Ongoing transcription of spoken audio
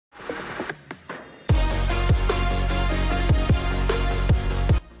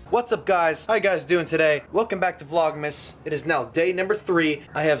What's up guys? How you guys doing today? Welcome back to Vlogmas. It is now day number 3.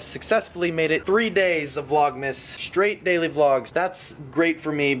 I have successfully made it 3 days of Vlogmas, straight daily vlogs. That's great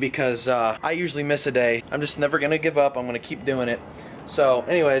for me because I usually miss a day. I'm just never gonna give up. I'm gonna keep doing it. So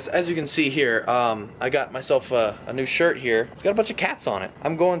anyways, as you can see here, I got myself a new shirt here. It's got a bunch of cats on it.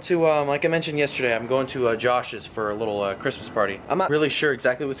 I'm going to, like I mentioned yesterday, I'm going to Josh's for a little Christmas party. I'm not really sure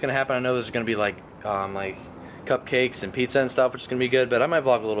exactly what's gonna happen. I know there's gonna be like cupcakes and pizza and stuff, which is gonna be good, but I might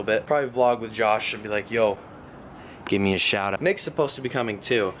vlog a little bit. Probably vlog with Josh and be like, yo, give me a shout out. Nick's supposed to be coming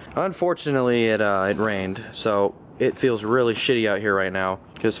too. Unfortunately, it rained, so it feels really shitty out here right now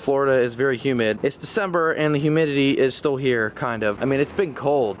because Florida is very humid. It's December and the humidity is still here, kind of. I mean, it's been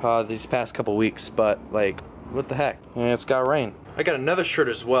cold these past couple weeks, but like, what the heck? And it's got rain. I got another shirt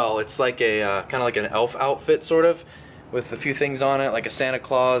as well. It's like a kind of like an elf outfit, sort of, with a few things on it, like a Santa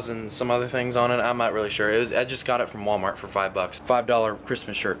Claus and some other things on it. I'm not really sure. I just got it from Walmart for $5. $5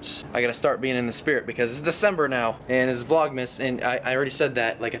 Christmas shirts. I gotta start being in the spirit because it's December now and it's Vlogmas, and I already said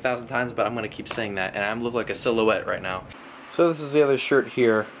that like 1,000 times, but I'm gonna keep saying that, and I look like a silhouette right now. So this is the other shirt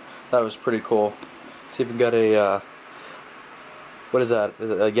here. That was pretty cool. See if we got a what is that? Is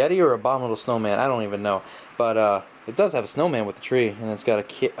it a Yeti or Abominable Snowman? I don't even know. But it does have a snowman with a tree, and it's got a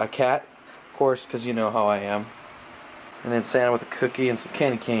cat, of course, because you know how I am. And then Santa with a cookie and some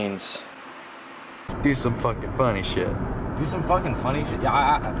candy canes. Do some fucking funny shit. Do some fucking funny shit.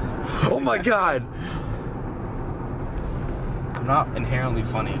 Yeah, oh my god! I'm not inherently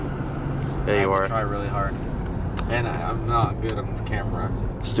funny. Yeah, you are. I try really hard. And I'm not good on the camera.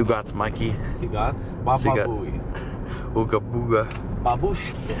 Stugats, Mikey. Stugats? Bababooey. Ooga booga.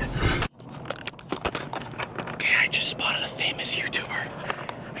 Baboosh. Okay, I just spotted a famous YouTuber.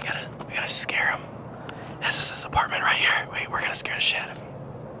 I gotta scare him. This is his apartment right here. Wait, we're gonna scare the shit out of him.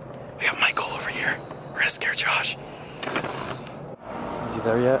 We got Michael over here. We're gonna scare Josh. Is he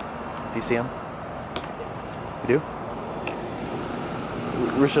there yet? Do you see him? You do?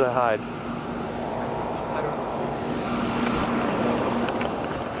 Where should I hide? I don't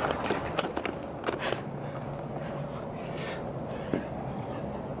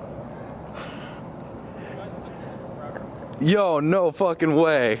know. Yo, no fucking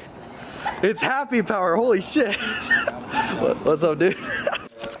way. It's Happy Power, holy shit. What's up, dude?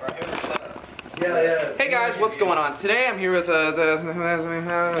 Yeah. Hey guys, what's going on? Today I'm here with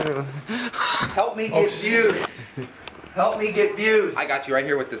help me get views. Help me get views. I got you right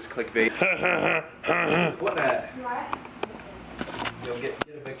here with this clickbait. What that? Yo, get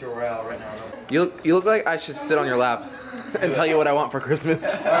a Victor Royale right now. You look like I should sit on your lap and tell you what I want for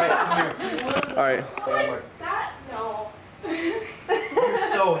Christmas. Alright, come here. Alright.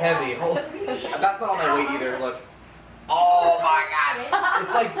 So heavy. Holy shit. That's not on my weight either. Look. Oh my god.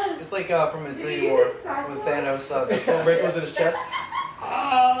 It's like from Infinity War when Thanos the Stormbreaker was in his chest.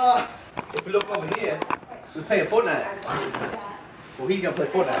 If you look over here, we're playing Fortnite. Well, he's gonna play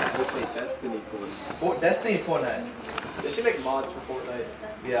Fortnite. We'll play Destiny Fortnite. Destiny and Fortnite. They should make mods for Fortnite.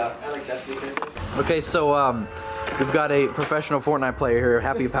 Yeah. I like Destiny characters. Okay, so we've got a professional Fortnite player here,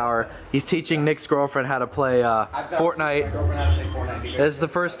 Happy Power. He's teaching Nick's girlfriend how to play Fortnite. This is the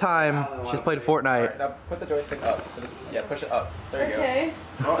first time she's played Fortnite. Right, now put the joystick up. So just, yeah, push it up. There you go.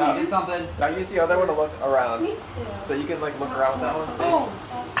 Oh, you did something. Now use the other one to look around. So you can like look around with that one. See? Oh.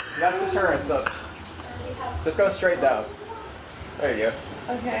 That's the turn, so just go straight down. There you go.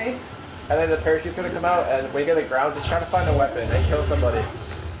 Okay. And then the parachute's gonna come out, and when you get to the ground, just try to find a weapon and kill somebody.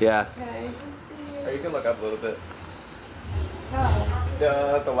 Yeah. Okay. Or you can look up a little bit.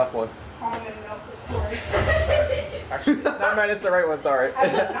 Oh. The left one. Actually, never mind, it's the right one, sorry.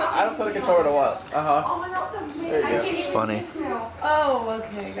 I don't put the controller in a while. There you go. This is funny. Oh,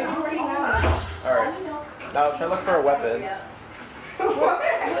 okay. Alright. Now try to look for a weapon.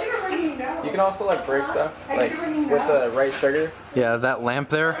 You can also like break stuff, like with the right trigger. Yeah, that lamp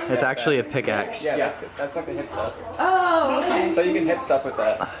there, it's actually a pickaxe. Yeah, that's like a hit stuff. Oh, okay. So you can hit stuff with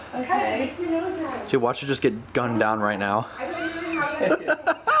that. Okay. Dude, watch her just get gunned down right now. I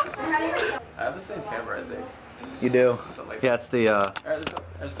have the same camera, I think. You do? Like yeah, it's the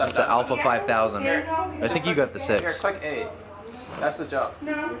it's the Alpha 5000. I think you got the 6. Here, click A. That's the jump.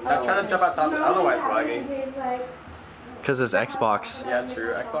 I'm trying to jump on top of it. I don't know why it's lagging. Because it's Xbox. Yeah,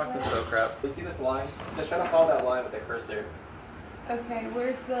 true. Xbox is so crap. You see this line? Just try to follow that line with the cursor. Okay,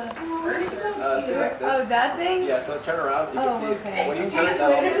 where's the... See like this. Oh, that thing? Yeah, so turn around. You can see okay. when you turn it,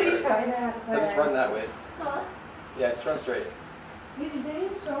 that also turns. So just run that way. Yeah, just run straight.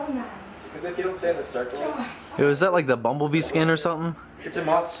 Because if you don't stay in the circle... Yo, is that like the Bumblebee skin or something? It's a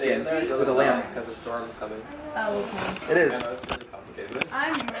moth skin with a lamp. Because the storm is coming. Oh, okay. It is. I know, it's really complicated.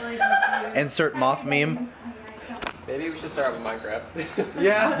 I'm really confused. Insert moth meme. Maybe we should start with Minecraft.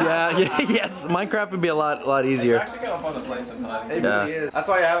 Yeah, yes. Minecraft would be a lot It's easier. actually kind of fun to play sometimes. It Yeah. really is. That's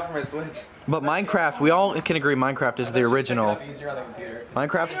why I have it for my Switch. But Minecraft, we all can agree Minecraft is the original. It's easier on the computer.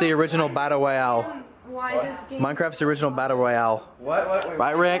 Minecraft's the original Battle Royale. Why does game Minecraft's the original Battle Royale. What? Wait.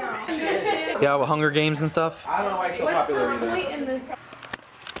 Right, Rick? Yeah, with Hunger Games and stuff. I don't know why it's so What's popular the either. point in this?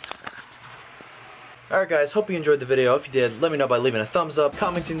 Alright guys, hope you enjoyed the video. If you did, let me know by leaving a thumbs up,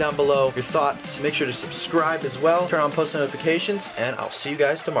 commenting down below your thoughts. Make sure to subscribe as well, turn on post notifications, and I'll see you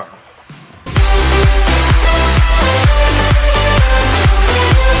guys tomorrow.